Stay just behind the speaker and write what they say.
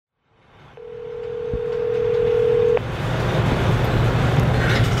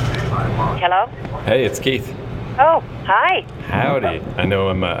Hey, it's Keith. Oh, hi. Howdy. I know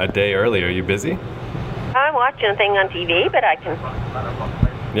I'm a day early. Are you busy? I'm watching a thing on TV, but I can...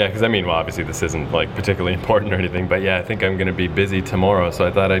 Yeah, because well, obviously this isn't particularly important or anything, but yeah, I think I'm going to be busy tomorrow, so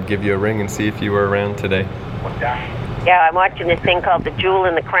I thought I'd give you a ring and see if you were around today. Yeah, I'm watching this thing called The Jewel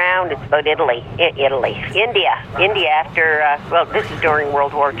in the Crown. It's about India after, this is during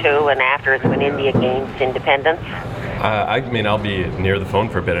World War II, and after it's when India gains independence. I'll be near the phone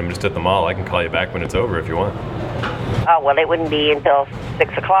for a bit. I'm just at the mall. I can call you back when it's over if you want. Oh, well, it wouldn't be until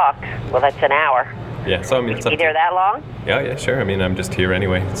 6 o'clock. Well, that's an hour. Yeah, so it's up. Be there that long? Yeah, sure. I'm just here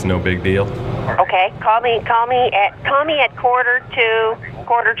anyway. It's no big deal. Okay, call me at quarter two,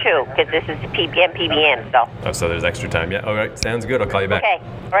 because this is PBN, so. Oh, so there's extra time. Yeah, all right, sounds good. I'll call you back. Okay,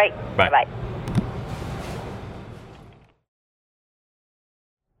 all right. Bye. Bye.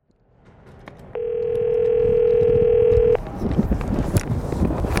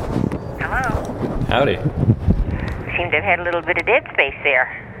 Hello? Howdy. Seem to have had a little bit of dead space there.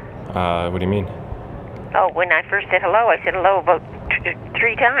 What do you mean? Oh, when I first said hello, I said hello about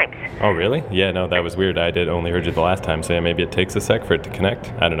 3 times. Oh, really? Yeah, no, that was weird. I only heard you the last time, so yeah, maybe it takes a sec for it to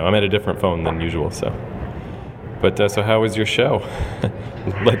connect. I don't know. I'm at a different phone than usual, so. But, so how was your show?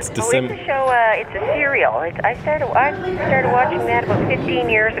 It's a show, it's a serial. I started watching that about 15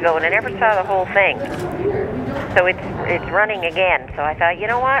 years ago, and I never saw the whole thing. So it's running again. So I thought, you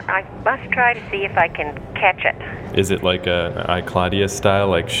know what? I must try to see if I can catch it. Is it like a I, Claudia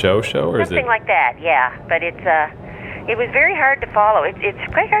style, show, or something is it? Something like that, yeah. But it was very hard to follow.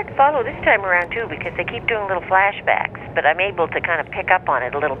 It's quite hard to follow this time around, too, because they keep doing little flashbacks. But I'm able to kind of pick up on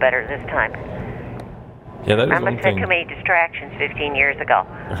it a little better this time. Yeah, that is I must have had too many distractions 15 years ago.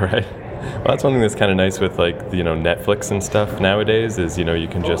 Right. Well, that's one thing that's kind of nice with, Netflix and stuff nowadays is, you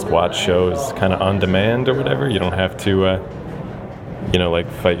can just watch shows kind of on demand or whatever. You don't have to,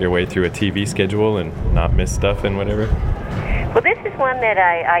 fight your way through a TV schedule and not miss stuff and whatever. Well, this is one that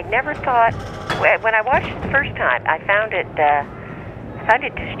I never thought... When I watched it the first time, I found it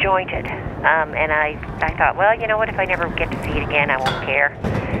disjointed. And I thought, well, you know what, if I never get to see it again, I won't care.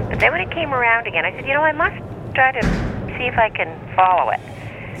 But then when it came around again, I said, I must try to see if I can follow it.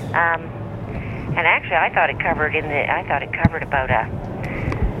 And actually, I thought it covered about a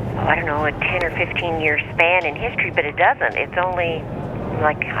 10 or 15 year span in history, but it doesn't. It's only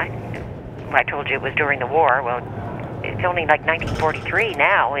I told you it was during the war. Well, it's only 1943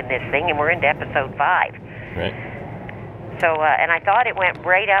 now in this thing, and we're into episode 5. Right. So, and I thought it went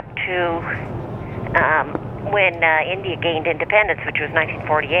right up to when India gained independence, which was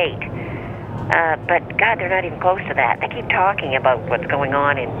 1948. But, God, they're not even close to that. They keep talking about what's going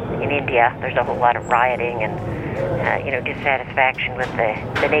on in India. There's a whole lot of rioting and, dissatisfaction with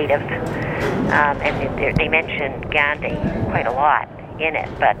the natives. And they mentioned Gandhi quite a lot in it.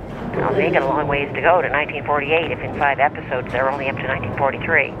 But they got a long ways to go to 1948 if in 5 episodes they're only up to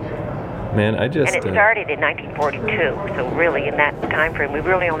 1943. Man, And it started in 1942, so really in that time frame, we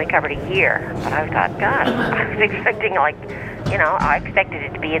really only covered a year. But I thought, God, I was expecting I expected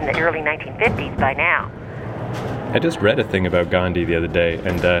it to be in the early 1950s by now. I just read a thing about Gandhi the other day,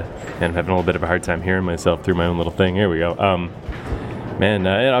 and I'm having a little bit of a hard time hearing myself through my own little thing. Here we go.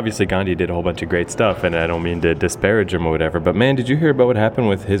 Obviously Gandhi did a whole bunch of great stuff, and I don't mean to disparage him or whatever, but man, did you hear about what happened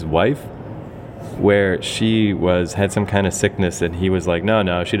with his wife? Where she had some kind of sickness, and he was like,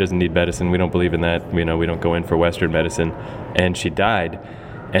 no, she doesn't need medicine. We don't believe in that. We don't go in for Western medicine. And she died.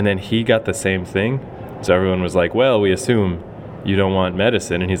 And then he got the same thing. So everyone was like, well, we assume you don't want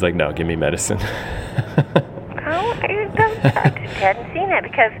medicine. And he's like, no, give me medicine. I hadn't seen that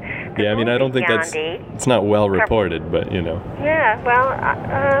because I don't think it's not well reported, but Yeah, well,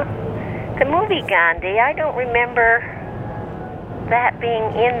 the movie Gandhi, I don't remember that being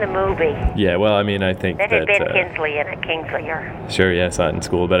in the movie. Yeah, well, I think that had been Kingsley in it, Kingsley or... Sure, yeah, I saw it in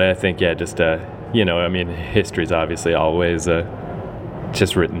school, but I think, history's obviously always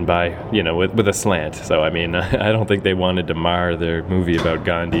just written by, with a slant. So, I don't think they wanted to mar their movie about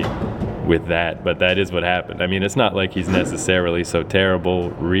Gandhi with that, but that is what happened. It's not like he's necessarily so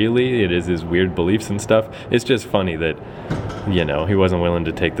terrible, really. It is his weird beliefs and stuff. It's just funny that, he wasn't willing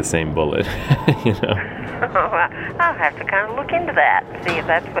to take the same bullet, I'll have to kind of look into that, see if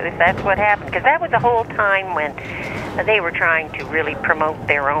that's what happened, because that was the whole time when they were trying to really promote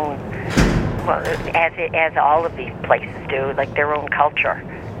their own, well, as all of these places do, their own culture,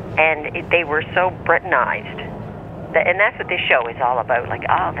 and they were so Britanized, and that's what this show is all about,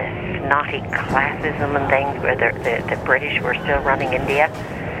 all this naughty classism and things, where the British were still running India,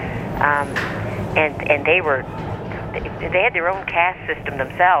 and they were they had their own caste system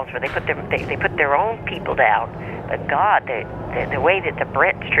themselves, where they put their own people down. But God, the way that the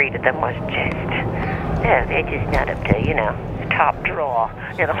Brits treated them was just, they're just not up to, the top draw,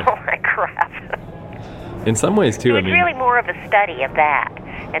 all that crap. In some ways, too, It's really more of a study of that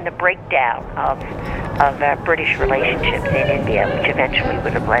and the breakdown of British relationships in India, which eventually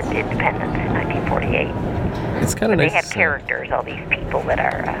would have led to independence in 1948. It's kind of nice. They have characters, all these people that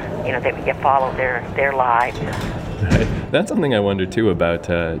are, that you follow their lives. Right. That's something I wonder too about,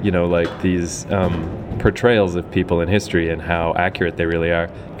 like these portrayals of people in history and how accurate they really are.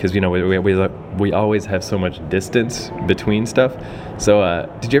 Because we always have so much distance between stuff. So,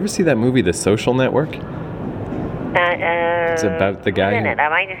 did you ever see that movie, The Social Network? It's about the guy. I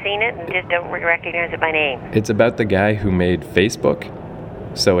might have seen it and just don't recognize it by name. It's about the guy who made Facebook.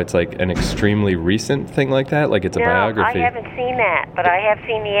 So it's like an extremely recent thing like that, like it's a biography. No, I haven't seen that, but I have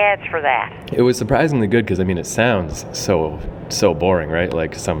seen the ads for that. It was surprisingly good because, it sounds so boring, right?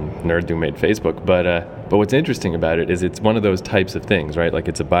 Like some nerd who made Facebook. But what's interesting about it is it's one of those types of things, right? Like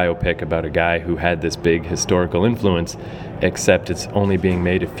it's a biopic about a guy who had this big historical influence, except it's only being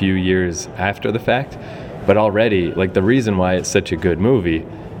made a few years after the fact. But already, like the reason why it's such a good movie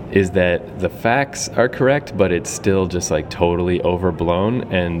is that the facts are correct, but it's still just like totally overblown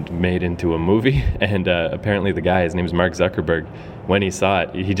and made into a movie. And apparently the guy, his name is Mark Zuckerberg, when he saw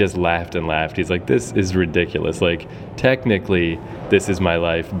it, he just laughed and laughed. He's like, this is ridiculous. Like, technically, this is my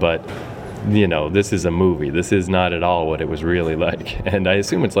life, but, this is a movie. This is not at all what it was really like. And I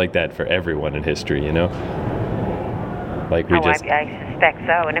assume it's like that for everyone in history, Like I suspect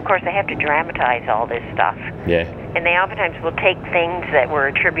so. And of course, they have to dramatize all this stuff. Yeah. And they oftentimes will take things that were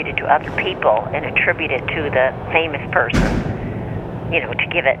attributed to other people and attribute it to the famous person, to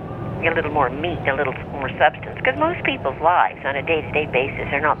give it a little more meat, a little more substance. Because most people's lives on a day-to-day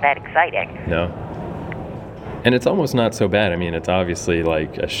basis are not that exciting. No. And it's almost not so bad. It's obviously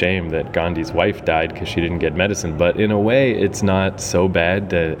like a shame that Gandhi's wife died because she didn't get medicine. But in a way, it's not so bad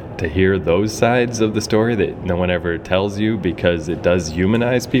to hear those sides of the story that no one ever tells you, because it does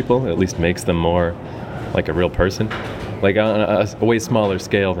humanize people. It at least makes them more like a real person. Like on a way smaller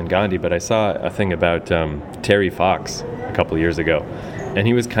scale than Gandhi. But I saw a thing about Terry Fox a couple years ago. And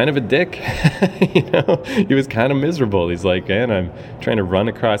he was kind of a dick, he was kind of miserable. He's like, man, I'm trying to run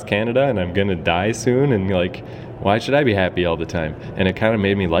across Canada and I'm going to die soon. And like, why should I be happy all the time? And it kind of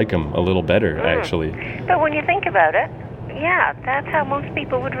made me like him a little better, actually. But when you think about it, yeah, that's how most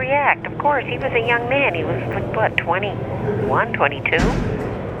people would react. Of course, he was a young man. He was, 21, 22?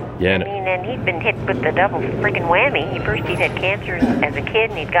 Yeah. And he'd been hit with the double friggin' whammy. He'd had cancer as a kid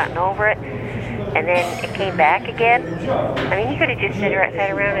and he'd gotten over it. And then it came back again. He could have just sat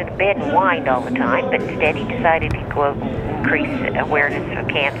around in a bed and whined all the time, but instead he decided he'd go out and increase awareness of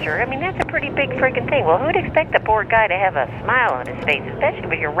cancer. That's a pretty big friggin' thing. Well, who'd expect the poor guy to have a smile on his face, especially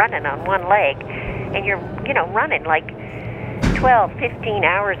when you're running on one leg and you're, running like 12, 15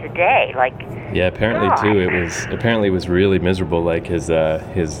 hours a day, like. Yeah, apparently too. It was really miserable. Like his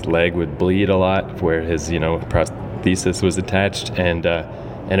leg would bleed a lot, where his prosthesis was attached, and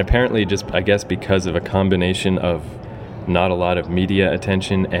apparently just, I guess, because of a combination of not a lot of media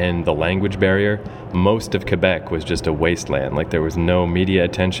attention and the language barrier, most of Quebec was just a wasteland. Like there was no media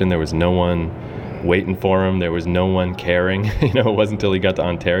attention, there was no one waiting for him, there was no one caring. It wasn't until he got to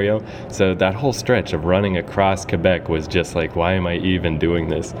Ontario. So that whole stretch of running across Quebec was just like, why am I even doing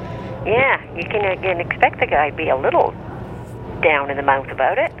this? Yeah, you can expect the guy to be a little down in the mouth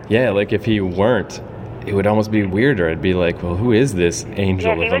about it. Yeah, like if he weren't, it would almost be weirder. It'd be like, well, who is this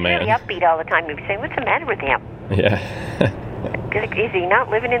angel of a man? Yeah, he was really upbeat all the time. He'd be saying, what's the matter with him? Yeah. Is he not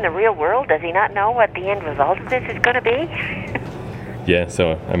living in the real world? Does he not know what the end result of this is going to be? Yeah,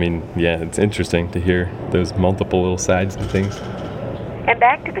 so, it's interesting to hear those multiple little sides and things. And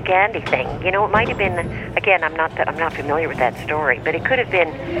back to the Gandhi thing, it might have been, again, I'm not familiar with that story, but it could have been,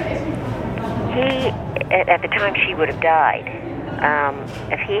 at the time she would have died,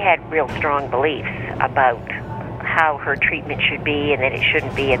 if he had real strong beliefs about how her treatment should be and that it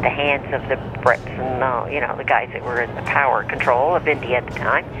shouldn't be at the hands of the Brits and the guys that were in the power control of India at the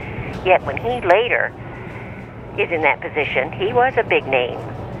time. Yet when he later is in that position, he was a big name.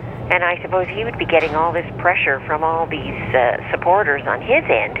 And I suppose he would be getting all this pressure from all these supporters on his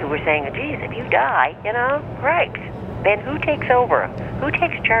end who were saying, geez, if you die, right, then who takes over? Who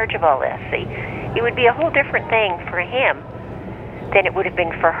takes charge of all this? See, it would be a whole different thing for him than it would have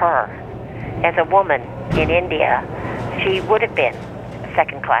been for her. As a woman in India, she would have been a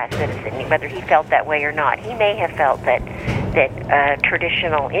second-class citizen, whether he felt that way or not. He may have felt that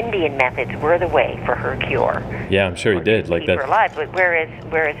traditional Indian methods were the way for her cure. Yeah, I'm sure he did. Like that. Alive.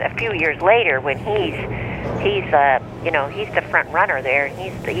 Whereas a few years later, when he's he's the front runner there.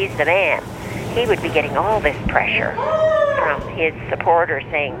 He's the man. He would be getting all this pressure from his supporters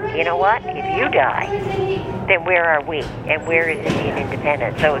saying, you know what, if you die, then where are we? And where is Indian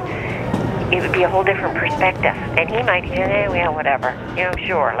independence? So it would be a whole different perspective. And he might say, well, whatever.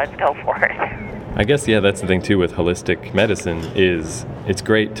 Sure, let's go for it. I guess, yeah, that's the thing, too, with holistic medicine is it's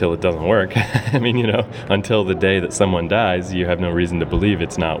great till it doesn't work. I mean, until the day that someone dies, you have no reason to believe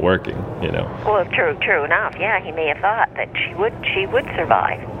it's not working, Well, true enough. Yeah, he may have thought that she would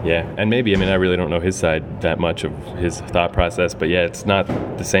survive. Yeah, and maybe, I really don't know his side that much of his thought process, but yeah, it's not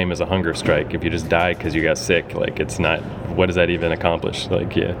the same as a hunger strike. If you just die because you got sick, it's not, what does that even accomplish?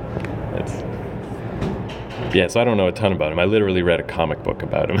 So I don't know a ton about him. I literally read a comic book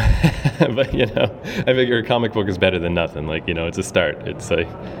about him. But, I figure a comic book is better than nothing. It's a start. It's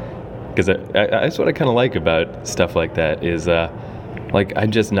because that's what I kind of like about stuff like that is,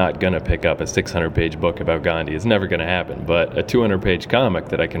 I'm just not going to pick up a 600-page book about Gandhi. It's never going to happen. But a 200-page comic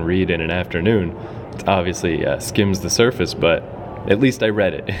that I can read in an afternoon, it obviously skims the surface, but at least I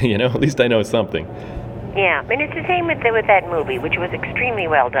read it. At least I know something. Yeah, and it's the same with that movie, which was extremely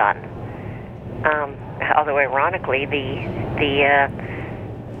well done. Although ironically, the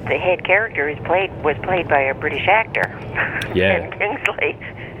head character was played by a British actor. Yeah. Ken Kingsley.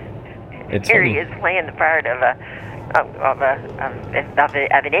 It's Here funny. he is playing the part of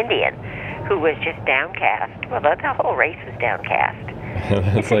an Indian who was just downcast. Well, the whole race was downcast.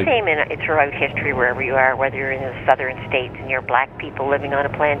 It's the same throughout history, wherever you are, whether you're in the southern states and you're black people living on a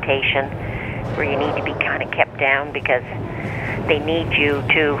plantation where you need to be kind of kept down because they need you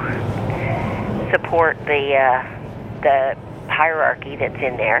to support the hierarchy that's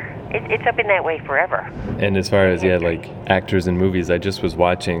in there. It's up in that way forever. And as far as actors in movies, I just was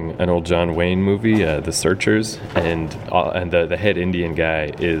watching an old John Wayne movie, The Searchers, and the head Indian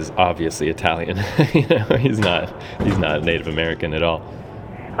guy is obviously Italian. He's not Native American at all.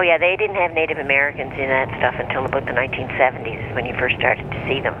 Oh yeah, they didn't have Native Americans in that stuff until about the 1970s when you first started to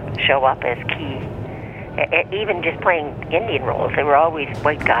see them show up as key. Even just playing Indian roles, they were always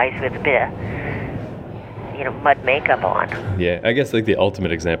white guys with a bit of mud makeup on. Yeah, I guess the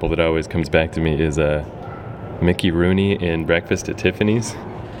ultimate example that always comes back to me is Mickey Rooney in Breakfast at Tiffany's,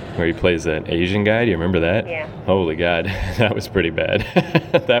 where he plays an Asian guy. Do you remember that? Yeah. Holy God, that was pretty bad.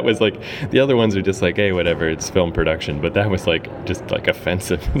 That was the other ones are just hey, whatever, it's film production, but that was just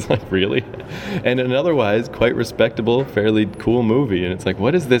offensive. It's really? And an otherwise quite respectable, fairly cool movie, and it's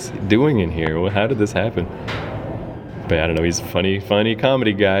what is this doing in here? How did this happen? But I don't know, he's a funny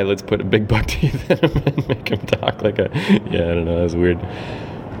comedy guy. Let's put a big buck teeth in him and make him talk I don't know, that was weird.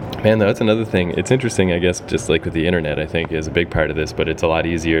 Man, that's another thing. It's interesting, I guess, just with the internet, I think, is a big part of this, but it's a lot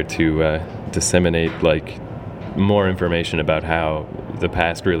easier to disseminate, more information about how the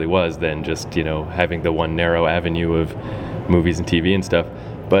past really was than just, having the one narrow avenue of movies and TV and stuff.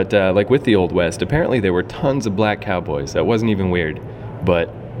 But, with the Old West, apparently there were tons of black cowboys. That wasn't even weird. But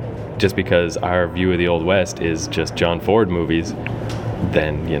just because our view of the Old West is just John Ford movies,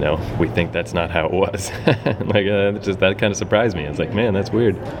 then, we think that's not how it was. That kind of surprised me. I was man, that's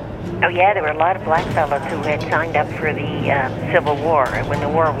weird. Oh yeah, there were a lot of black fellows who had signed up for the Civil War, and when the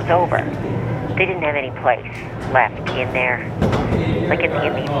war was over, they didn't have any place left in there, in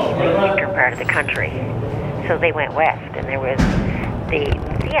the eastern part of the country. So they went west, and there was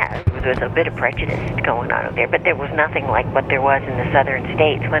a bit of prejudice going on out there, but there was nothing like what there was in the southern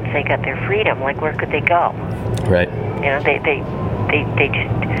states. Once they got their freedom, where could they go? Right. They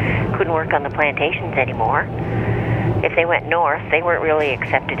just couldn't work on the plantations anymore. If they went north, they weren't really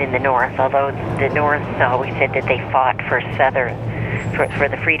accepted in the north, although the north always said that they fought for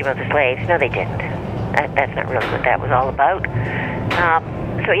the freedom of the slaves. No, they didn't. That's not really what that was all about.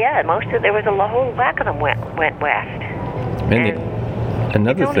 There was a whole whack of them went west.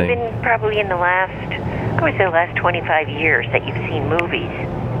 Another thing. It's only been probably in the last 25 years that you've seen movies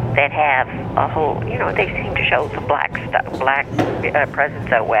that have a whole, they seem to show some black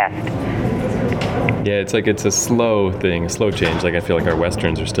presence out west. Yeah, it's a slow thing, a slow change. I feel our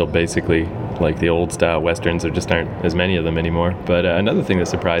westerns are still basically the old style westerns. There just aren't as many of them anymore. But another thing that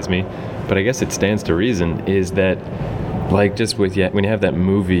surprised me, but I guess it stands to reason, is that just when you have that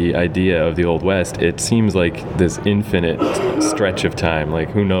movie idea of the Old West, it seems like this infinite stretch of time.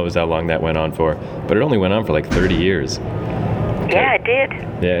 Who knows how long that went on for? But it only went on for 30 years. Yeah, it did.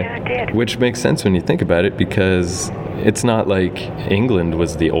 Yeah, it did. Which makes sense when you think about it, because it's not like England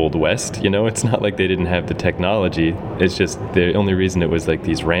was the Old West, It's not like they didn't have the technology. It's just the only reason it was like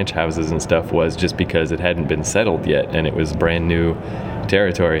these ranch houses and stuff was just because it hadn't been settled yet and it was brand new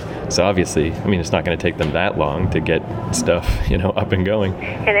territory. So obviously, it's not going to take them that long to get stuff, up and going.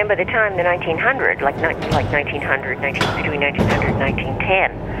 And then by the time the 1900, between 1900 and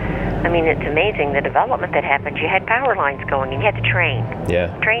 1910, it's amazing the development that happened. You had power lines going, and you had the train. Yeah.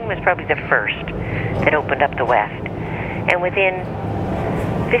 The train was probably the first that opened up the West. And within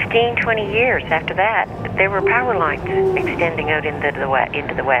 15, 20 years after that, there were power lines extending out into the West.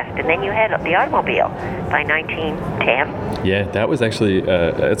 And then you had the automobile by 1910. Yeah, that was actually,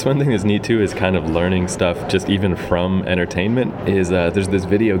 that's one thing that's neat too, is kind of learning stuff just even from entertainment, is there's this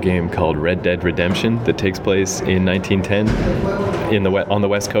video game called Red Dead Redemption that takes place in 1910 on the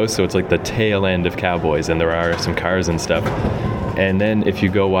West Coast, so it's like the tail end of Cowboys, and there are some cars and stuff. And then if you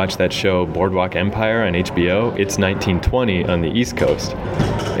go watch that show Boardwalk Empire on HBO, it's 1920 on the East Coast.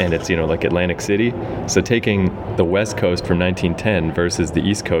 And it's, like Atlantic City. So taking the West Coast from 1910 versus the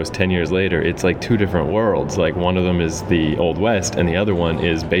East Coast 10 years later, it's like two different worlds. Like one of them is the Old West and the other one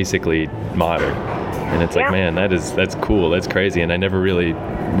is basically modern. And it's like, man, that's cool. That's crazy. And I never really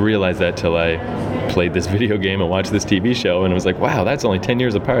realized that till I played this video game and watched this TV show, and it was like, wow, that's only 10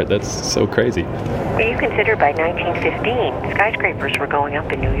 years apart. That's so crazy. Well, you consider by 1915, skyscrapers were going up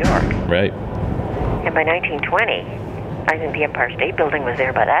in New York. Right. And by 1920, I think the Empire State Building was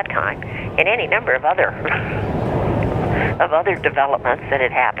there by that time, and any number of other developments that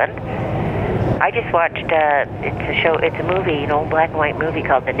had happened. I just watched, it's a movie, an old black and white movie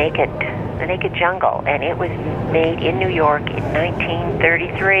called The Naked Jungle, and it was made in New York in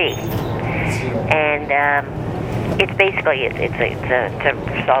 1933. And it's basically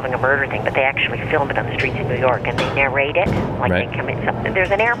it's solving a murder thing, but they actually film it on the streets of New York and they narrate it like right. They come in.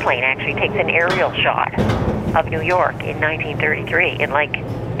 There's an airplane actually takes an aerial shot of New York in 1933, and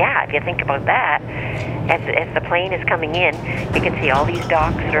if you think about that, as the plane is coming in, you can see all these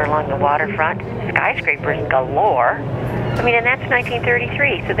docks that are along the waterfront, skyscrapers galore. And that's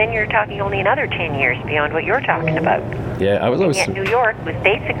 1933, so then you're talking only another 10 years beyond what you're talking about. Yeah, I was always... And yet New York was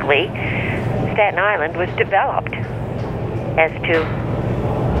basically, Staten Island was developed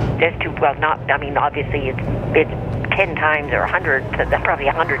obviously it's 10 times or 100, probably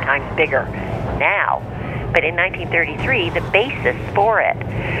 100 times bigger now. But in 1933, the basis for it,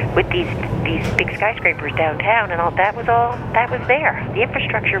 with these big skyscrapers downtown and all that was there. The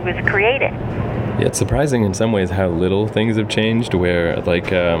infrastructure was created. Yeah, it's surprising in some ways how little things have changed, where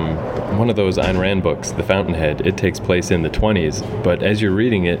one of those Ayn Rand books, The Fountainhead, it takes place in the 20s, but as you're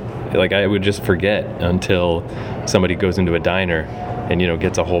reading it, I would just forget until somebody goes into a diner and,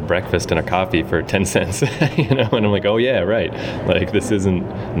 gets a whole breakfast and a coffee for 10 cents, and I'm like, oh yeah, right. This isn't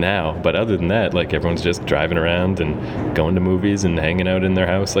now. But other than that, everyone's just driving around and going to movies and hanging out in their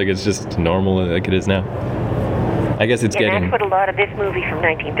house. It's just normal like it is now. I guess it's getting... that's what a lot of this movie from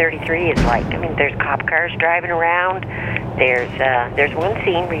 1933 is like. There's cop cars driving around. There's one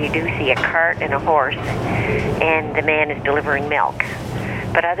scene where you do see a cart and a horse, and the man is delivering milk.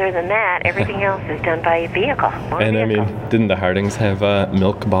 But other than that, everything else is done by a vehicle. And didn't the Hardings have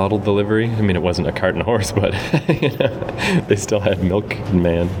milk bottle delivery? It wasn't a cart and horse, but they still had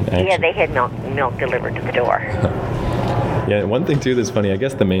milkman action. Yeah, they had milk delivered to the door. Yeah, one thing too that's funny, I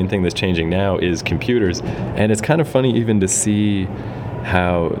guess the main thing that's changing now is computers. And it's kind of funny even to see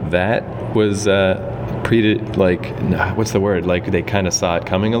how that was what's the word? They kind of saw it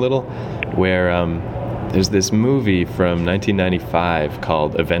coming a little, where there's this movie from 1995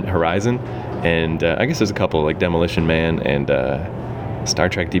 called Event Horizon, and I guess there's a couple, Demolition Man and Star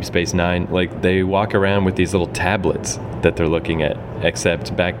Trek Deep Space Nine. They walk around with these little tablets that they're looking at,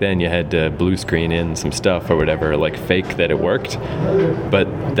 except back then you had to blue screen in some stuff or whatever, fake that it worked. But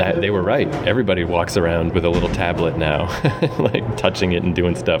that they were right. Everybody walks around with a little tablet now, touching it and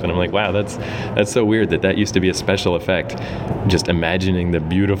doing stuff. And I'm like, wow, that's so weird that used to be a special effect, just imagining the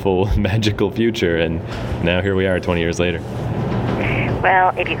beautiful, magical future. And now here we are 20 years later.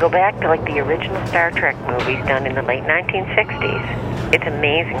 Well, if you go back to the original Star Trek movies done in the late 1960s, it's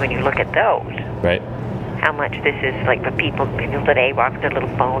amazing when you look at those. Right. How much this is for people today walk with their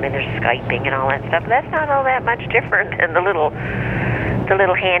little phone and they're Skyping and all that stuff. That's not all that much different than the little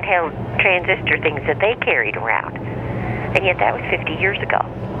handheld transistor things that they carried around. And yet that was 50 years ago.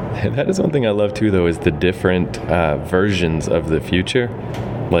 That is one thing I love too, though, is the different versions of the future.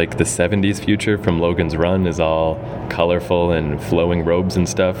 like the 70s future from Logan's Run is all colorful and flowing robes and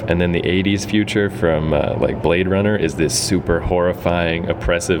stuff, and then the 80s future from like Blade Runner is this super horrifying,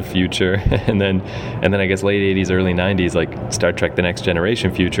 oppressive future, and then I guess late 80s, early 90s, like Star Trek: The Next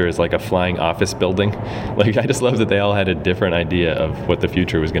Generation future is like a flying office building. Like, I just love that they all had a different idea of what the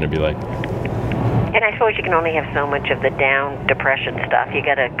future was going to be like. And I suppose you can only have so much of the down depression stuff. You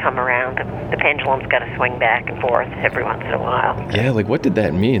got to come around. The pendulum's got to swing back and forth every once in a while. Yeah, like what did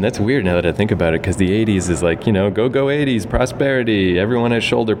that mean? That's weird now that I think about it, because the 80s is like, you know, go 80s, prosperity, everyone has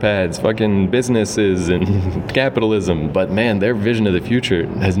shoulder pads, fucking businesses and capitalism. But man, their vision of the future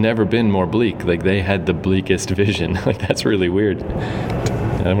has never been more bleak. Like, they had the bleakest vision. Like, that's really weird.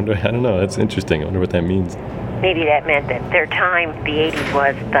 I don't know. That's interesting. I wonder what that means. Maybe that meant that their time, the 80s,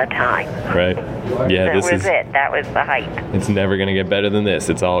 was the time. Right. Yeah, that was it. That was the height. It's never going to get better than this.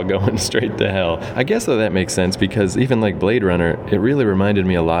 It's all going straight to hell. I guess, though, that makes sense, because even like Blade Runner, it really reminded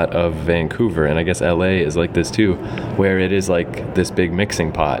me a lot of Vancouver, and I guess LA is like this too, where it is like this big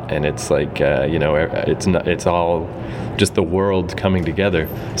mixing pot, and it's like, you know, it's all just the world coming together.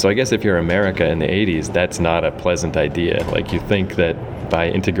 So I guess if you're America in the 80s, that's not a pleasant idea. Like, you think that by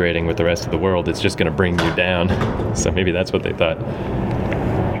integrating with the rest of the world, it's just going to bring you down. So maybe that's what they thought.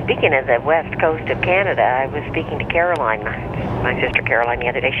 Speaking of the west coast of Canada, I was speaking to Caroline, my sister Caroline, the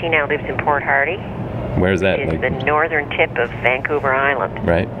other day. She now lives in Port Hardy. Where's that? Which is the northern tip of Vancouver Island.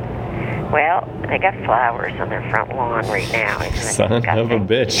 Right. Well, they got flowers on their front lawn right now. Son of a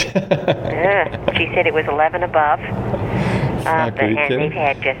bitch. Yeah. She said it was 11 above. Fuck, are you and kidding? they've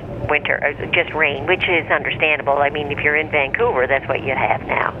had just rain, which is understandable. I mean, if you're in Vancouver, that's what you'd have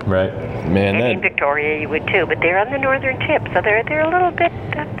now. Right. Man, and in Victoria, you would too. But they're on the northern tip, so they're a little bit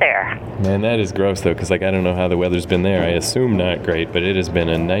up there. Man, that is gross, though, because, like, I don't know how the weather's been there. I assume not great, but it has been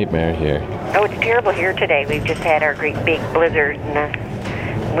a nightmare here. Oh, it's terrible here today. We've just had our great big blizzard, and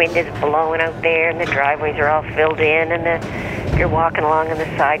the wind is blowing out there, and the driveways are all filled in, and you're walking along on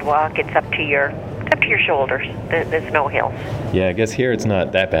the sidewalk. It's up to your shoulders, the snow hills. Yeah, I guess here it's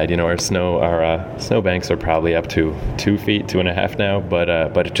not that bad. You know, our snow banks are probably up to 2 feet, 2.5 now.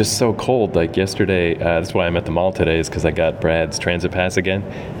 But it's just so cold. Like yesterday, that's why I'm at the mall today, is because I got Brad's transit pass again.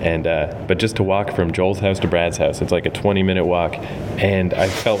 And but just to walk from Joel's house to Brad's house, it's like a 20-minute walk, and I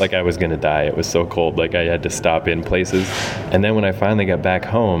felt like I was gonna die. It was so cold. Like, I had to stop in places. And then when I finally got back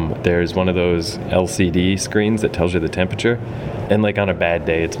home, there's one of those LCD screens that tells you the temperature. And like on a bad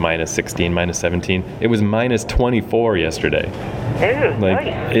day, it's minus 16, minus 17. It was minus 24 yesterday. Ooh, like,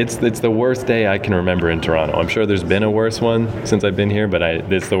 nice. It's the worst day I can remember in Toronto. I'm sure there's been a worse one since I've been here, but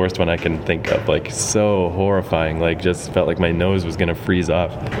it's the worst one I can think of. Like, so horrifying. Like, just felt like my nose was gonna freeze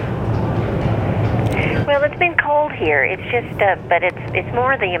off. Well, it's been cold here. It's just, but it's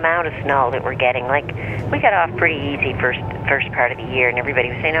more the amount of snow that we're getting. Like, we got off pretty easy first part of the year, and everybody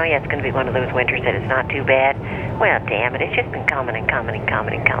was saying, oh yeah, it's going to be one of those winters that it's not too bad. Well, damn it, it's just been coming and coming and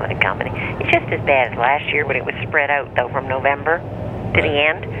coming and coming and coming. It's just as bad as last year when it was spread out, though, from November to the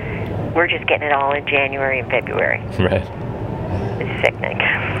end. We're just getting it all in January and February. Right. It's sickening.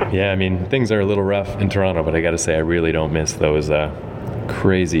 Yeah, I mean, things are a little rough in Toronto, but I got to say, I really don't miss those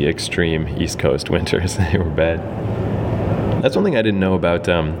crazy extreme East Coast winters. They were bad. That's one thing I didn't know about.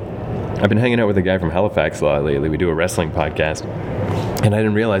 I've been hanging out with a guy from Halifax a lot lately. We do a wrestling podcast, and I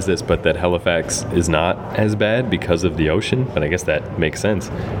didn't realize this, but that Halifax is not as bad because of the ocean. But I guess that makes sense.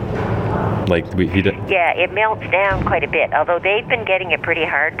 Like, yeah, it melts down quite a bit. Although they've been getting it pretty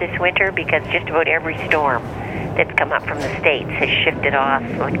hard this winter, because just about every storm that's come up from the States has shifted off.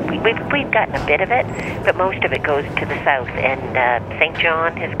 Like, we've gotten a bit of it, but most of it goes to the south. And St.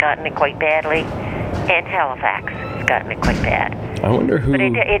 John has gotten it quite badly, and Halifax has gotten it quite bad. I wonder who... But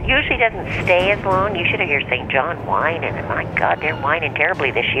it usually doesn't stay as long. You should hear St. John whining, and my God, they're whining terribly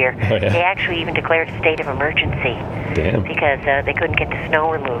this year. Oh, yeah. They actually even declared a state of emergency. Damn. Because they couldn't get the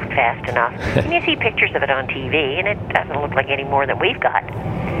snow removed fast enough. And you see pictures of it on TV, and it doesn't look like any more than we've got.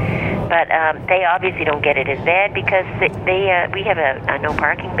 But they obviously don't get it as bad, because we have a no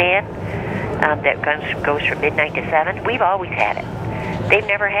parking ban that goes from midnight to 7. We've always had it. They've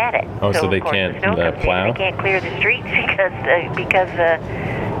never had it. Oh, so they of course, can't the snow comes plow? in, they can't clear the streets because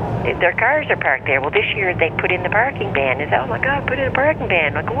their cars are parked there. Well, this year they put in the parking ban. They said, oh my God, put in a parking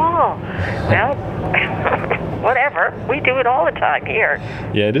ban. Like, whoa. Well, whatever. We do it all the time here.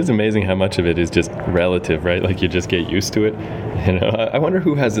 Yeah, it is amazing how much of it is just relative, right? Like, you just get used to it. You know, I wonder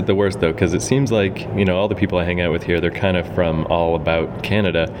who has it the worst, though, because it seems like, you know, all the people I hang out with here, they're kind of from all about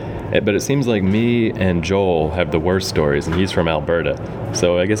Canada. But it seems like me and Joel have the worst stories, and he's from Alberta.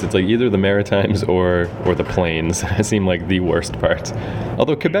 So I guess it's like either the Maritimes or the Plains seem like the worst parts.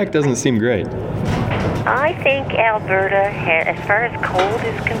 Although Quebec doesn't seem great. I think Alberta, as far as cold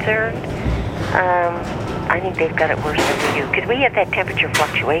is concerned, I think they've got it worse than we do, because we have that temperature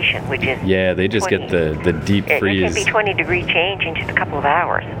fluctuation, which is they just 20, get the deep freeze. It can be 20-degree change in just a couple of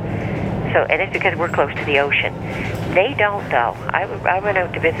hours. So, and it's because we're close to the ocean. They don't, though. I went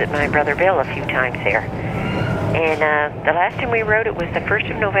out to visit my brother Bill a few times there, and the last time we rode it was the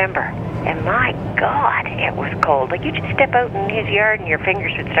 1st of November, and my God, it was cold. Like, you just step out in his yard and your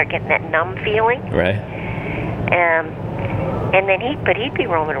fingers would start getting that numb feeling. Right. And then he'd be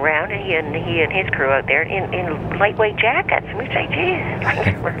roaming around, and he and his crew out there in lightweight jackets. And we'd say, geez,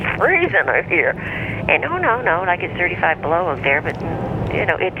 like, we're freezing out here. And no, like it's 35 below out there, but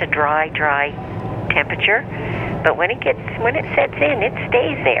it's a dry temperature. But when it sets in, it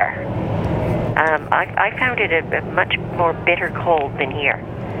stays there. I found it a much more bitter cold than here.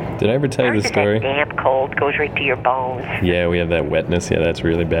 Did I ever tell you the story? That damp cold goes right to your bones. Yeah, we have that wetness. Yeah, that's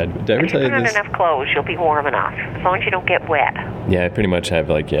really bad. Did I ever tell you this? If you put on enough clothes, you'll be warm enough, as long as you don't get wet. Yeah, I pretty much have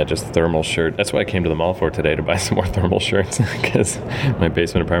just thermal shirt. That's what I came to the mall for today, to buy some more thermal shirts, because my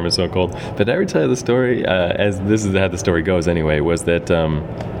basement apartment's so cold. But did I ever tell you the story, as this is how the story goes anyway, was that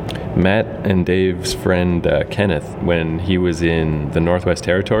Matt and Dave's friend Kenneth, when he was in the Northwest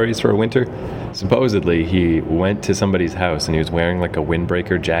Territories for a winter, supposedly he went to somebody's house and he was wearing like a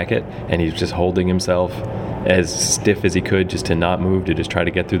windbreaker jacket, and he was just holding himself as stiff as he could just to not move, to just try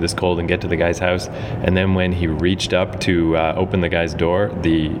to get through this cold and get to the guy's house. And then when he reached up to open the guy's door,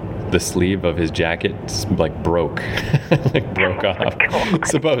 the sleeve of his jacket broke off. God.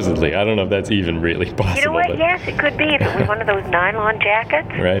 Supposedly. I don't know if that's even really possible. You know what? Yes, it could be if it was one of those nylon jackets.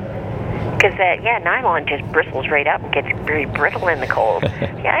 Right. Because nylon just bristles right up and gets very brittle in the cold.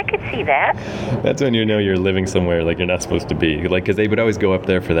 Yeah, I could see that. That's when you know you're living somewhere like you're not supposed to be. Like, because they would always go up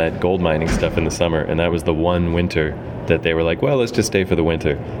there for that gold mining stuff in the summer, and that was the one winter that they were like, well, let's just stay for the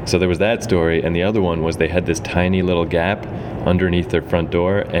winter. So there was that story, and the other one was they had this tiny little gap underneath their front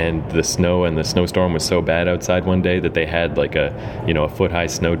door, and the snow and the snowstorm was so bad outside one day that they had like a foot-high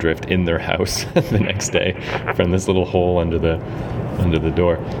snowdrift in their house the next day from this little hole under the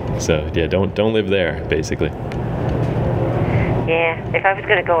door. So yeah, don't live there, basically. Yeah, if I was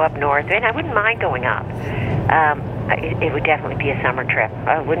going to go up north, and I wouldn't mind going up, it would definitely be a summer trip.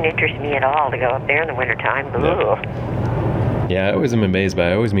 It wouldn't interest me at all to go up there in the wintertime. No. Yeah, I always am amazed by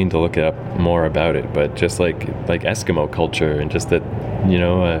it. I always mean to look up more about it, but just like Eskimo culture, and just that,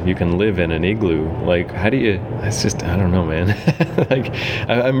 you can live in an igloo. Like, how do you, it's just, I don't know, man. Like,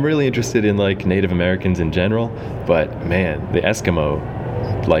 I'm really interested in like Native Americans in general, but man, the Eskimo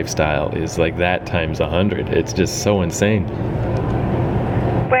lifestyle is like that times 100. It's just so insane.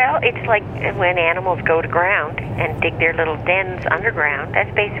 Well, it's like when animals go to ground and dig their little dens underground.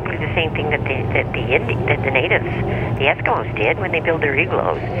 That's basically the same thing that the natives, the Eskimos, did when they built their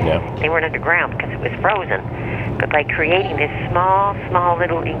igloos. Yeah. They weren't underground because it was frozen. But by creating this small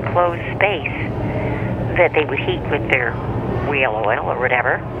little enclosed space that they would heat with their wheel oil or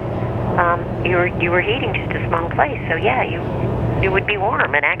whatever, you were heating just a small place. So yeah, it would be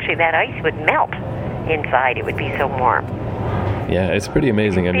warm, and actually that ice would melt inside. It would be so warm. Yeah, it's pretty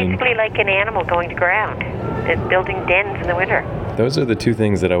amazing. It's basically like an animal going to ground, building dens in the winter. Those are the two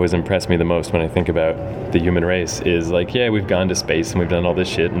things that always impress me the most when I think about the human race, is like, yeah, we've gone to space and we've done all this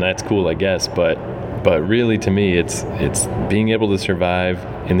shit, and that's cool, I guess, but really to me it's being able to survive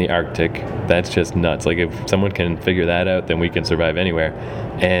in the Arctic. That's just nuts. Like, if someone can figure that out, then we can survive anywhere.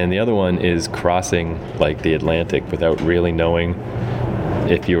 And the other one is crossing like the Atlantic without really knowing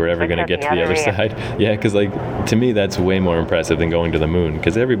if you were ever going to get to the other side. Yeah, because like, to me that's way more impressive than going to the moon,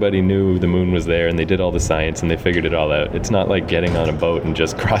 because everybody knew the moon was there and they did all the science and they figured it all out. It's not like getting on a boat and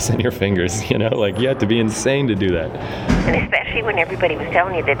just crossing your fingers, like you have to be insane to do that. And especially when everybody was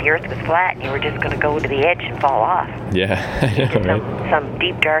telling you that the earth was flat and you were just going to go to the edge and fall off. Yeah, I know, right? Some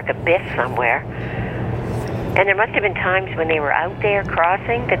deep dark abyss somewhere. And there must have been times when they were out there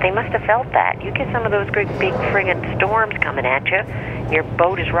crossing that they must have felt that. You get some of those great big friggin' storms coming at you. Your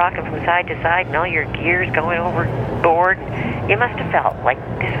boat is rocking from side to side and all your gear's going overboard. You must have felt like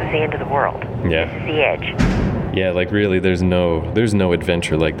this was the end of the world. Yeah. This is the edge. Yeah, like really there's no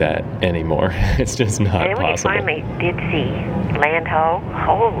adventure like that anymore. It's just not and when possible. And when you finally did see land ho,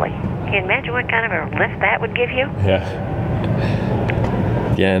 holy, can you imagine what kind of a lift that would give you? Yeah.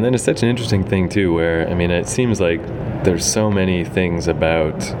 Yeah, and then it's such an interesting thing too, where, I mean, it seems like there's so many things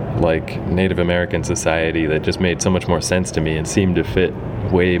about like Native American society that just made so much more sense to me and seemed to fit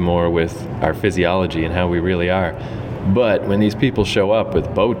way more with our physiology and how we really are. But when these people show up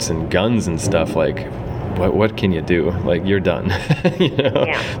with boats and guns and stuff, like, what can you do? Like, you're done.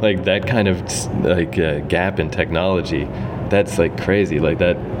 Yeah. Like that kind of like gap in technology, that's like crazy. Like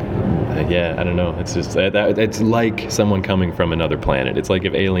that, yeah, I don't know. It's just it's like someone coming from another planet. It's like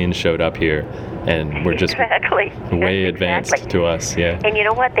if aliens showed up here and were just exactly. way advanced to us. Yeah. And you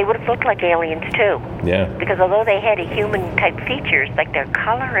know what? They would have looked like aliens too. Yeah. Because although they had human type features, like their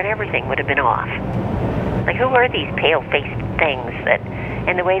color and everything would have been off. Like, who are these pale-faced things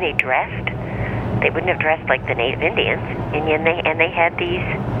and the way they dressed? They wouldn't have dressed like the native Indians, and they had these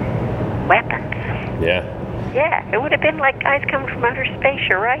weapons. Yeah. Yeah, it would have been like guys coming from outer space.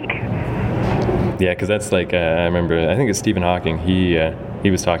 You're right. Yeah, because that's like I remember. I think it's Stephen Hawking. He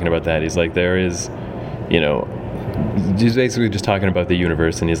was talking about that. He's like, there is, he's basically just talking about the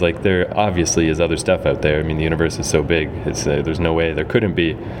universe, and he's like, there obviously is other stuff out there. I mean, the universe is so big. It's there's no way there couldn't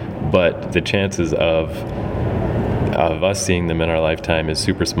be, but the chances of us seeing them in our lifetime is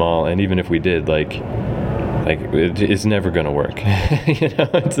super small. And even if we did, like it's never going to work.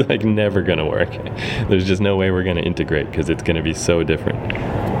 It's like never going to work. There's just no way we're going to integrate because it's going to be so different.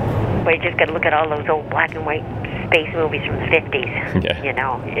 Well, you just got to look at all those old black and white space movies from the 50s. Yeah.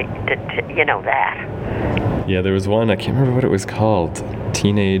 You know that. Yeah, there was one, I can't remember what it was called,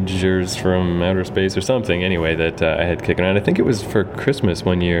 Teenagers from Outer Space or something, anyway, that I had kicking around. I think it was for Christmas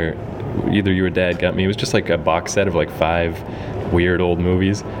one year. Either you or Dad got me. It was just like a box set of like 5 weird old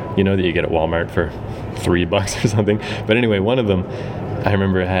movies, that you get at Walmart for $3 or something. But anyway, one of them, I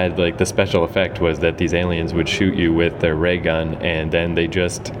remember had like the special effect was that these aliens would shoot you with their ray gun, and then they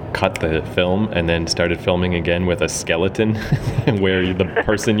just cut the film and then started filming again with a skeleton where the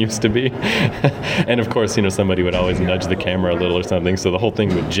person used to be. And of course, somebody would always nudge the camera a little or something, so the whole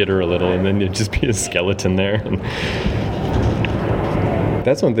thing would jitter a little, and then there'd just be a skeleton there. And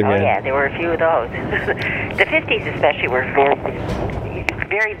that's one thing. Oh, yeah, there were a few of those. The 50s especially were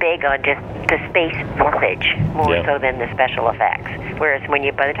very big on just the space footage, more so than the special effects. Whereas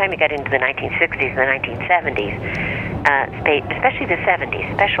by the time you got into the 1960s and the 1970s, especially the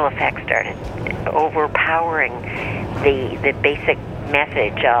 70s, special effects started overpowering the basic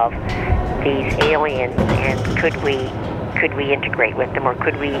message of these aliens, and could we integrate with them, or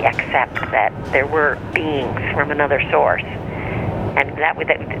could we accept that there were beings from another source? And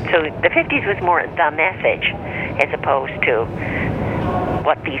so the 50s was more the message as opposed to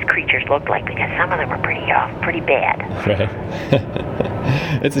what these creatures looked like, because some of them were pretty bad. Right.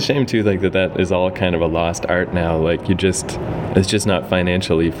 It's a shame too, like that is all kind of a lost art now. Like it's just not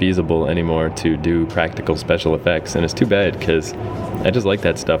financially feasible anymore to do practical special effects, and it's too bad because I just like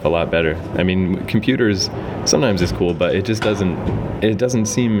that stuff a lot better. I mean, computers sometimes is cool, but it doesn't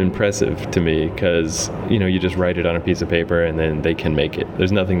seem impressive to me because you just write it on a piece of paper and then they can make it.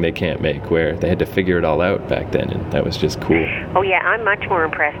 There's nothing they can't make, where they had to figure it all out back then, and that was just cool. Oh yeah, I'm much more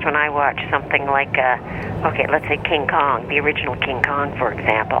impressed when I watch something like let's say King Kong, the original King Kong, for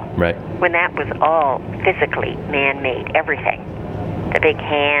example. Right. When that was all physically man-made, everything. The big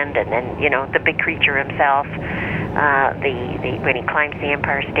hand, and then the big creature himself. When he climbs the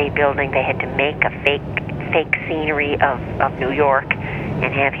Empire State Building, they had to make a fake scenery of New York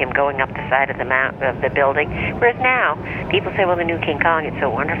and have him going up the side of the building. Whereas now, people say, well, the new King Kong, it's so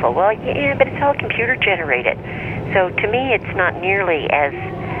wonderful. Well, yeah, but it's all computer generated. So to me, it's not nearly as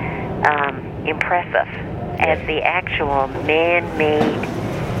impressive as the actual man-made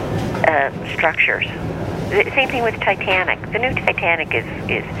structures. The same thing with Titanic. The new Titanic is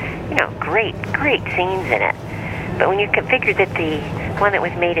great scenes in it. But when you figure that the one that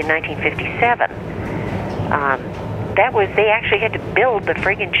was made in 1957, they actually had to build the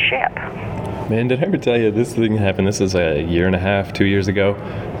friggin' ship. Man, did I ever tell you this thing happened? This is a year and a half, 2 years ago.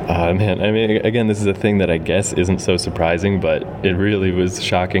 Man, I mean, again, this is a thing that I guess isn't so surprising, but it really was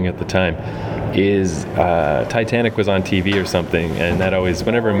shocking at the time. Titanic was on TV or something, and that always,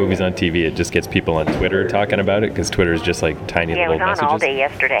 whenever a movie's on TV, it just gets people on Twitter talking about it, because Twitter is just like tiny little messages. Yeah, it was on all day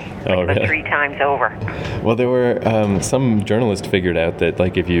yesterday. Really? 3 times over. Well, there were, some journalist figured out that,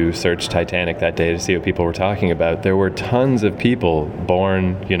 like, if you search Titanic that day to see what people were talking about, there were tons of people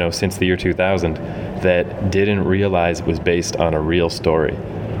born, since the year 2000 that didn't realize it was based on a real story.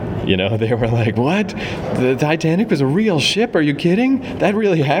 They were like, what? The Titanic was a real ship? Are you kidding? That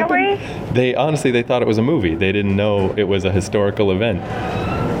really happened? Really? They thought it was a movie. They didn't know it was a historical event.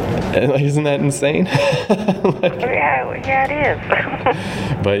 And, isn't that insane? Yeah, it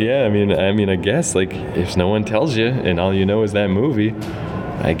is. But yeah, I mean, I guess, like, if no one tells you and all you know is that movie,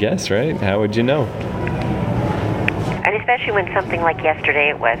 I guess, right? How would you know? And especially when something like yesterday,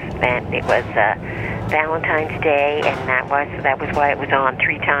 it was Valentine's Day, and that was why it was on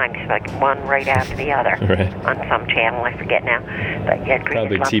 3 times, like one right after the other, right, on some channel, I forget now. But yeah,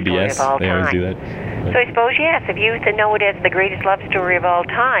 probably TBS. They always do that. So I suppose, yes, if you know it as the greatest love story of all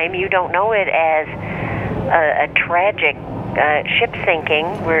time, you don't know it as a tragic ships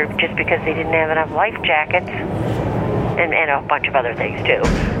sinking were just because they didn't have enough life jackets, and a bunch of other things too.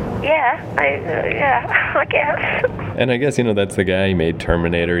 Yeah, I guess. And I guess, that's the guy. He made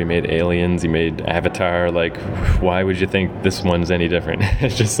Terminator, he made Aliens, he made Avatar. Like, why would you think this one's any different?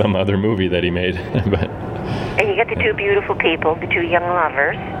 It's just some other movie that he made. But and you get the two beautiful people, the two young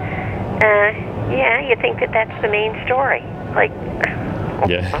lovers. You think that's the main story. Like,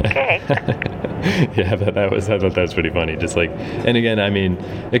 yeah. Okay. Yeah, I thought that was pretty funny. Just like, and again, I mean,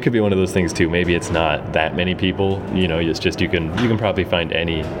 it could be one of those things too. Maybe it's not that many people. It's just you can probably find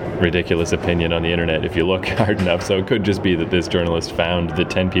any ridiculous opinion on the internet if you look hard enough. So it could just be that this journalist found the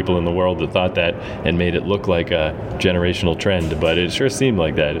 10 people in the world that thought that and made it look like a generational trend. But it sure seemed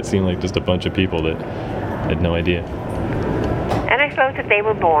like that. It seemed like just a bunch of people that had no idea. And I suppose if they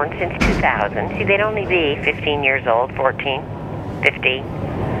were born since 2000, see, they'd only be 15 years old, 14, 15.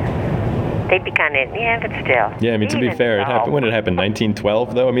 They'd be kind of, but still. Yeah, I mean, to be fair, it happened when it happened,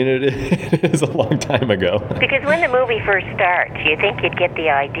 1912, though. I mean, it is a long time ago. Because when the movie first starts, you think you'd get the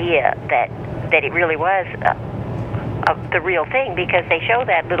idea that it really was the real thing, because they show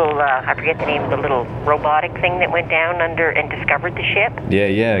that little, I forget the name of the little robotic thing that went down under and discovered the ship. Yeah,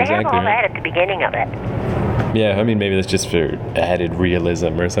 exactly. They have all that at the beginning of it. Yeah, I mean, maybe that's just for added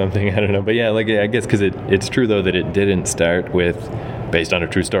realism or something. I don't know. But yeah, I guess because it's true, though, that it didn't start based on a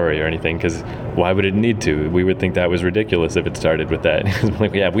true story or anything, because why would it need to? We would think that was ridiculous if it started with that.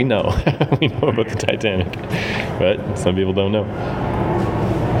 Like, yeah, we know. We know about the Titanic. But some people don't know.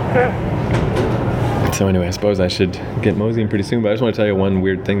 So anyway, I suppose I should get moseying pretty soon, but I just want to tell you one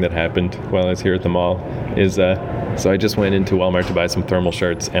weird thing that happened while I was here at the mall is, so I just went into Walmart to buy some thermal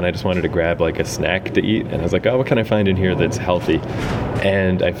shirts, and I just wanted to grab like a snack to eat, and I was like, oh, what can I find in here that's healthy?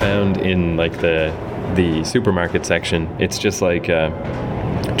 And I found in like the supermarket section, it's just like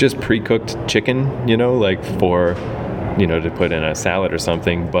just pre-cooked chicken, like for to put in a salad or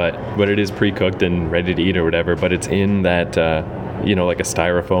something, but it is pre-cooked and ready to eat or whatever, but it's in that like a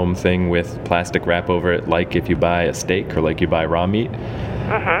styrofoam thing with plastic wrap over it, like if you buy a steak or like you buy raw meat.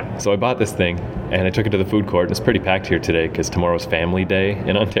 So I bought this thing and I took it to the food court, and it's pretty packed here today because tomorrow's Family Day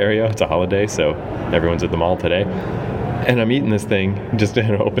in Ontario. It's a holiday, so everyone's at the mall today. And I'm eating this thing, just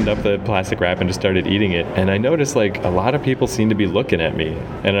opened up the plastic wrap and just started eating it. And I noticed like a lot of people seem to be looking at me.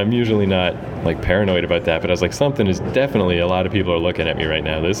 And I'm usually not like paranoid about that, but I was like, something is definitely, a lot of people are looking at me right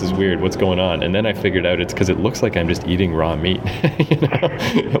now. This is weird. What's going on? And then I figured out it's because it looks like I'm just eating raw meat.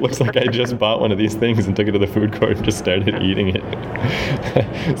 It looks like I just bought one of these things and took it to the food court and just started eating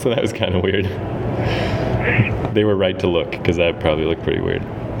it. So that was kind of weird. They were right to look, because that probably looked pretty weird.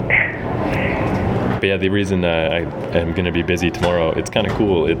 But yeah, the reason I am going to be busy tomorrow, it's kind of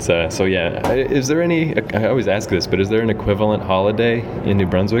cool. It's is there any, I always ask this, but is there an equivalent holiday in New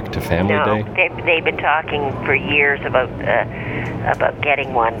Brunswick to Family Day? No, they've been talking for years about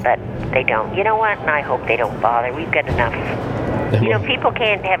getting one, but they don't. You know what? And I hope they don't bother. We've got enough. People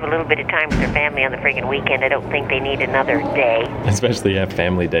can't have a little bit of time with their family on the friggin' weekend. I don't think they need another day. Especially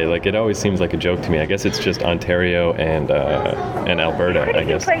Family Day. Like, it always seems like a joke to me. I guess it's just Ontario and Alberta, I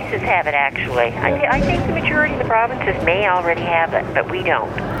guess. Pretty few places have it, actually. Yeah. I think the majority of the provinces may already have it, but we don't.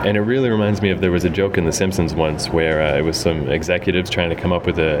 And it really reminds me of, there was a joke in The Simpsons once where it was some executives trying to come up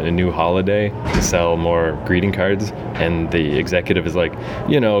with a new holiday to sell more greeting cards, and the executive is like,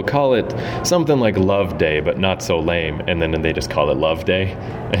 call it something like Love Day, but not so lame, and then they just call it Love Day.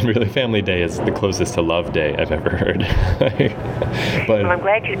 And really, Family Day is the closest to Love Day I've ever heard. But I'm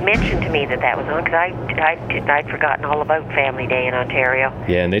glad you mentioned to me that was on, because I'd forgotten all about Family Day in Ontario.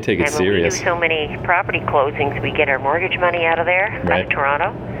 Yeah, and they take it serious. We do so many property closings, we get our mortgage money out of there, out of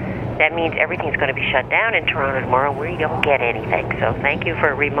Toronto. That means everything's going to be shut down in Toronto tomorrow. We don't get anything. So thank you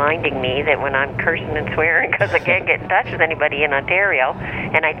for reminding me that when I'm cursing and swearing because I can't get in touch with anybody in Ontario,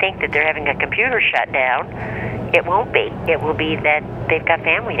 and I think that they're having a computer shut down, it won't be. It will be that they've got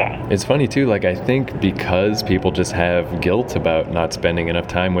Family Day. It's funny, too. Like, I think because people just have guilt about not spending enough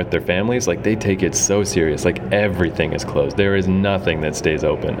time with their families, like, they take it so serious. Like, everything is closed. There is nothing that stays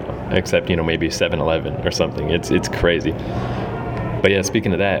open except, maybe 7-Eleven or something. It's crazy. But yeah,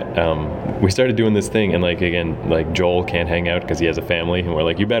 speaking of that, we started doing this thing, and like Joel can't hang out because he has a family, and we're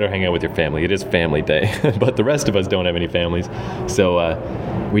like, you better hang out with your family. It is Family Day. But the rest of us don't have any families. So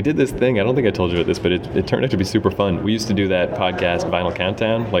we did this thing. I don't think I told you about this, but it turned out to be super fun. We used to do that podcast, Vinyl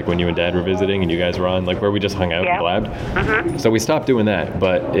Countdown, like when you and Dad were visiting and you guys were on, like where we just hung out and blabbed. So we stopped doing that,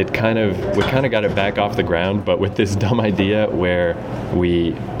 but we kind of got it back off the ground, but with this dumb idea where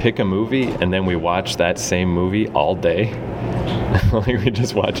we pick a movie and then we watch that same movie all day. Like, we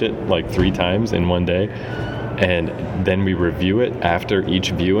just watch it like 3 times in one day. and then we review it after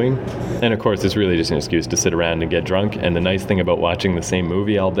each viewing. And of course, it's really just an excuse to sit around and get drunk. And the nice thing about watching the same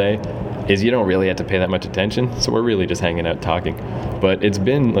movie all day is you don't really have to pay that much attention. So we're really just hanging out talking. But it's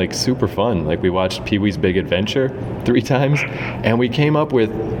been like super fun. Like we watched Pee-wee's Big Adventure 3 times, and we came up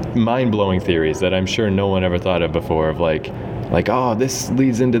with mind-blowing theories that I'm sure no one ever thought of before, of like, oh, this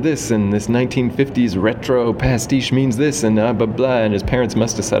leads into this, and this 1950s retro pastiche means this, and blah, blah, and his parents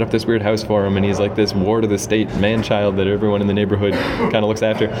must have set up this weird house for him, and he's like this ward of the state man-child that everyone in the neighborhood kind of looks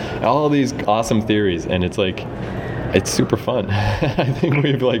after. All these awesome theories, and it's like, it's super fun. I think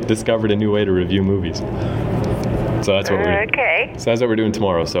we've like discovered a new way to review movies. So that's what we're okay. So that's what we're doing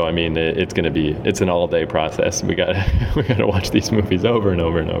tomorrow. So I mean, it's an all-day process. We gotta watch these movies over and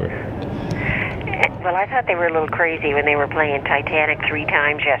over and over. Well, I thought they were a little crazy when they were playing Titanic 3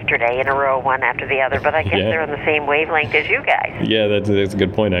 times yesterday in a row, one after the other, but I guess they're on the same wavelength as you guys. Yeah, that's a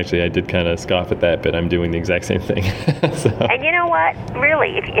good point, actually. I did kind of scoff at that, but I'm doing the exact same thing. So. And you know what?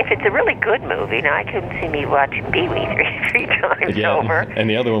 Really, if it's a really good movie, now I couldn't see me watching Pee-wee three times over. And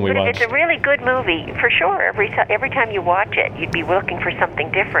the other one we watched. If it's a really good movie, for sure, every time you watch it, you'd be looking for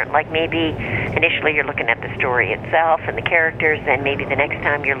something different. Like maybe initially you're looking at the story itself and the characters, then maybe the next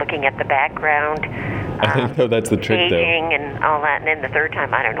time you're looking at the background. I think that's the trick, though. And all that, and then the third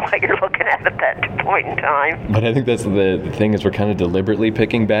time, I don't know what you're looking at that point in time. But I think that's the thing, is we're kind of deliberately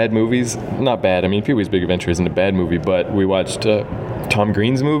picking bad movies. Not bad. I mean, Pee-wee's Big Adventure isn't a bad movie, but we watched Tom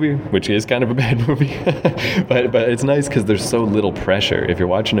Green's movie, which is kind of a bad movie. but it's nice because there's so little pressure. If you're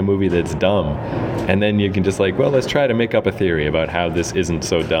watching a movie that's dumb, and then you can just like, well, let's try to make up a theory about how this isn't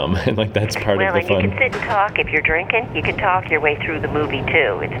so dumb. And like that's part of the fun. Well, and you can sit and talk. If you're drinking, you can talk your way through the movie,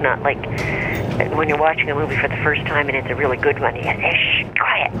 too. It's not like when you're watching a movie for the first time and it's a really good one, you gotta say, shh,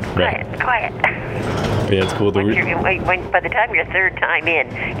 quiet. But yeah, it's cool. By the time you're third time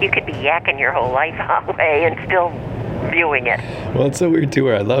in, you could be yakking your whole life away and still viewing it. Well, it's so weird too,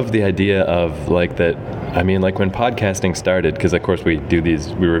 where I love the idea of like that. I mean, like when podcasting started, because of course we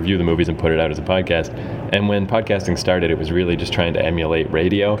review the movies and put it out as a podcast. And when podcasting started, it was really just trying to emulate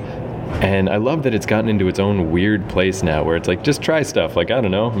radio. And I love that it's gotten into its own weird place now, where it's like, just try stuff. Like, I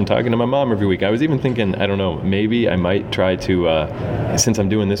don't know, I'm talking to my mom every week. I was even thinking, I don't know, maybe I might try to, since I'm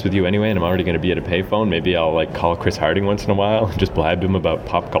doing this with you anyway, and I'm already going to be at a payphone, maybe I'll like call Chris Harding once in a while, just blab to him about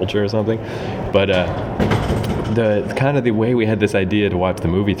pop culture or something. But the way we had this idea to watch the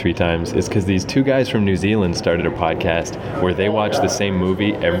movie 3 times is because these 2 guys from New Zealand started a podcast where they watch the same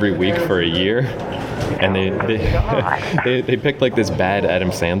movie every week for a year. And they picked like this bad Adam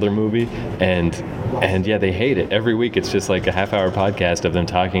Sandler movie, and yeah, they hate it. Every week it's just like a half-hour podcast of them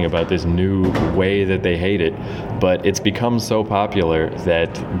talking about this new way that they hate it. But it's become so popular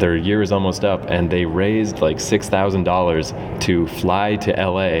that their year is almost up, and they raised like $6,000 to fly to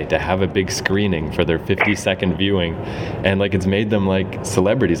LA to have a big screening for their 50-second viewing. And like it's made them like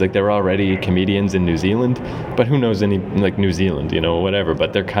celebrities. Like they were already comedians in New Zealand, but who knows any like New Zealand, whatever.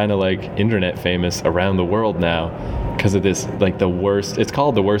 But they're kind of like internet famous around the world now because of this, like it's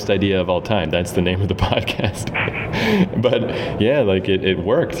called The Worst Idea of All Time. That's the name of the podcast. But yeah, like it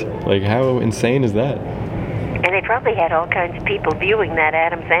worked. Like how insane is that? And they probably had all kinds of people viewing that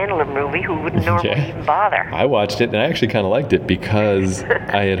Adam Sandler movie who wouldn't normally even bother. I watched it, and I actually kind of liked it because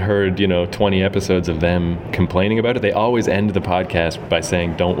I had heard, 20 episodes of them complaining about it. They always end the podcast by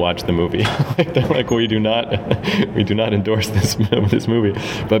saying, "Don't watch the movie." They're like, we do not endorse this movie.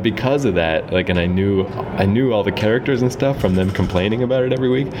 But because of that, like, and I knew all the characters and stuff from them complaining about it every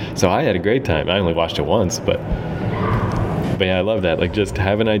week, so I had a great time. I only watched it once, but yeah, I love that. Like, just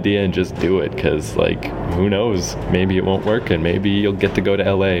have an idea and just do it, because, like, who knows? Maybe it won't work, and maybe you'll get to go to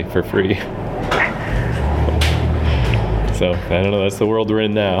LA for free. So, I don't know. That's the world we're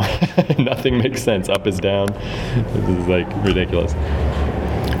in now. Nothing makes sense. Up is down. This is, like, ridiculous.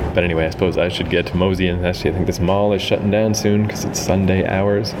 But anyway, I suppose I should get to mosey. And actually, I think this mall is shutting down soon because it's Sunday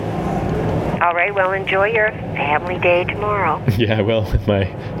hours. All right, well, enjoy your family day tomorrow. Yeah, well,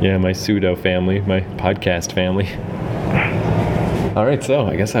 my pseudo family, my podcast family. All right, so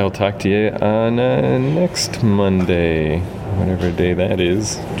I guess I'll talk to you on next Monday, whatever day that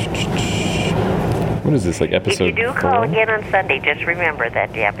is. What is this, like episode 4? If you do call again on Sunday, just remember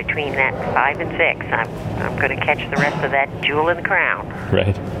that, between that 5 and 6, I'm going to catch the rest of that Jewel in the Crown.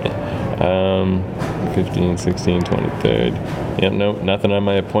 Right. 15, 16, 23rd. Yep, no, nothing on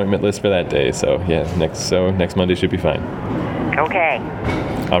my appointment list for that day. So, next Monday should be fine. Okay.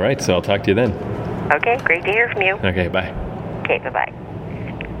 All right, so I'll talk to you then. Okay, great to hear from you. Okay, bye. Okay, bye-bye.